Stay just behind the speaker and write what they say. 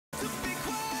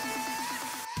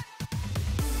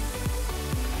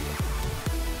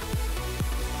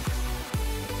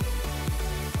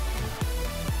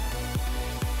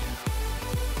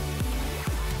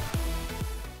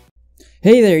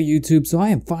Hey there, YouTube. So I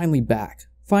am finally back.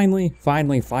 Finally.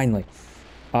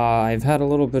 I've had a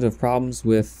little bit of problems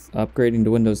with upgrading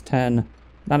to Windows 10.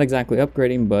 Not exactly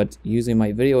upgrading, but using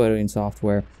my video editing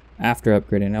software after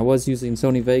upgrading. I was using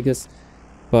Sony Vegas,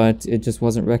 but it just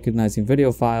wasn't recognizing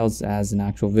video files as an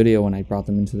actual video when I brought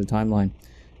them into the timeline.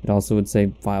 It also would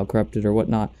say file corrupted or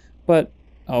whatnot, but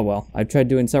oh well. I tried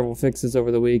doing several fixes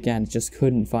over the weekend, just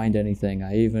couldn't find anything.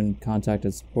 I even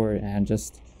contacted support and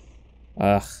just,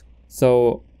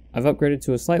 So I've upgraded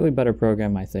to a slightly better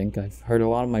program, I think. I've heard a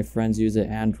lot of my friends use it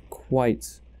and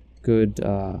quite good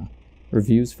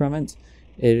reviews from it.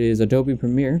 It is Adobe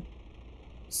Premiere,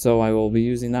 so I will be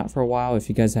using that for a while. If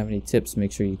you guys have any tips,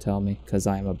 make sure you tell me, because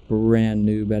I am a brand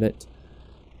new noob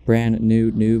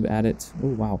at it. Oh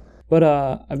wow. But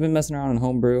I've been messing around in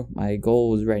Homebrew. My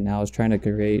goal right now is trying to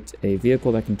create a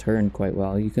vehicle that can turn quite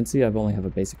well. You can see I've only have a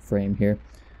basic frame here,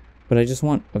 but I just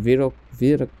want a vehicle.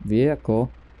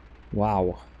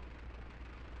 Wow.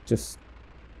 Just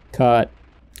cut.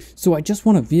 So I just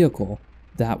want a vehicle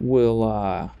that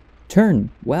will turn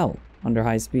well under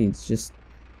high speeds. Just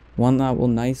one that will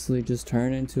nicely just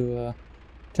turn into a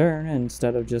turn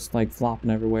instead of just like flopping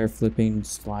everywhere, flipping,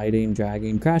 sliding,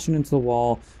 dragging, crashing into the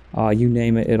wall. You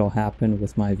name it, it'll happen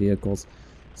with my vehicles.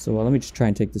 So let me just try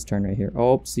and take this turn right here.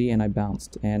 Oh, see, and I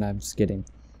bounced and I'm skidding.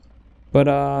 But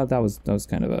that was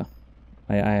kind of a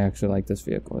I actually like this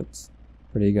vehicle. It's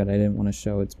pretty good. I didn't want to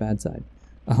show its bad side.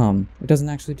 It doesn't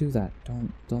actually do that.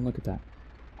 Don't look at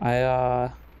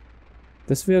that.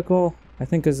 This vehicle I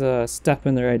think is a step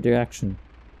in the right direction.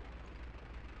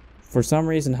 For some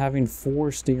reason, having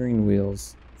four steering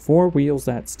wheels, four wheels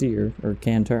that steer or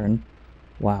can turn,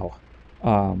 wow,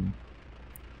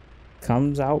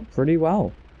 comes out pretty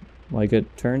well. Like,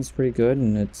 it turns pretty good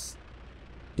and it's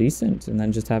decent. And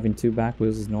then just having two back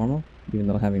wheels is normal, even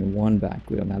though having one back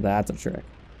wheel, now that's a trick.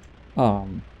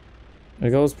 It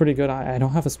goes pretty good. I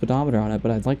don't have a speedometer on it, but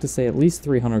I'd like to say at least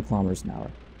 300 kilometers an hour.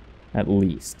 At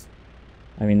least.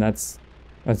 I mean, that's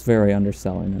very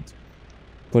underselling it.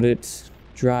 But it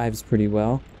drives pretty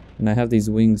well, and I have these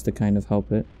wings to kind of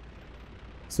help it.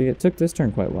 See, it took this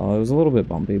turn quite well. It was a little bit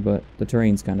bumpy, but the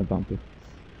terrain's kind of bumpy.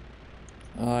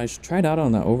 I should try it out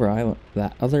on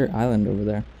that other island over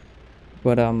there.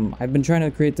 But I've been trying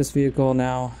to create this vehicle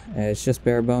now. It's just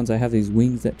bare bones. I have these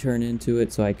wings that turn into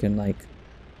it, so I can like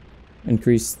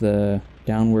increase the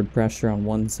downward pressure on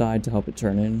one side to help it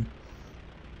turn in.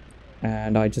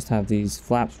 And I just have these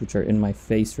flaps which are in my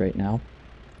face right now.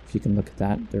 If you can look at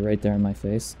that, they're right there in my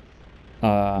face.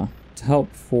 To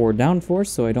help for downforce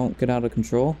so I don't get out of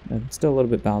control. It's still a little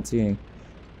bit bouncy,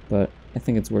 but I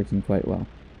think it's working quite well.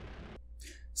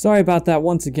 Sorry about that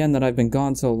once again that I've been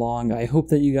gone so long. I hope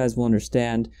that you guys will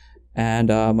understand. And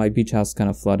my beach house is kind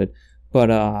of flooded.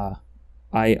 But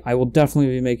I will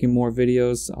definitely be making more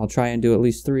videos. I'll try and do at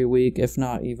least 3 a week, if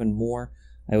not even more.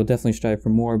 I will definitely strive for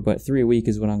more, but 3 a week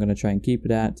is what I'm going to try and keep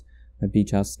it at. My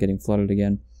beach house is getting flooded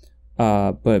again.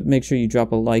 But make sure you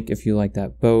drop a like if you like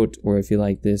that boat, or if you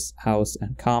like this house,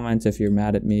 and comment if you're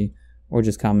mad at me, or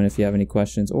just comment if you have any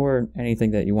questions, or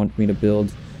anything that you want me to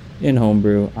build in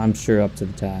Homebrew. I'm sure up to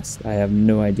the task. I have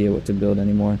no idea what to build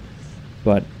anymore,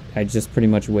 but I just pretty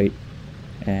much wait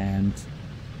and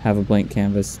have a blank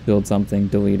canvas, build something,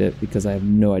 delete it, because I have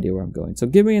no idea where I'm going. So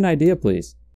give me an idea, please.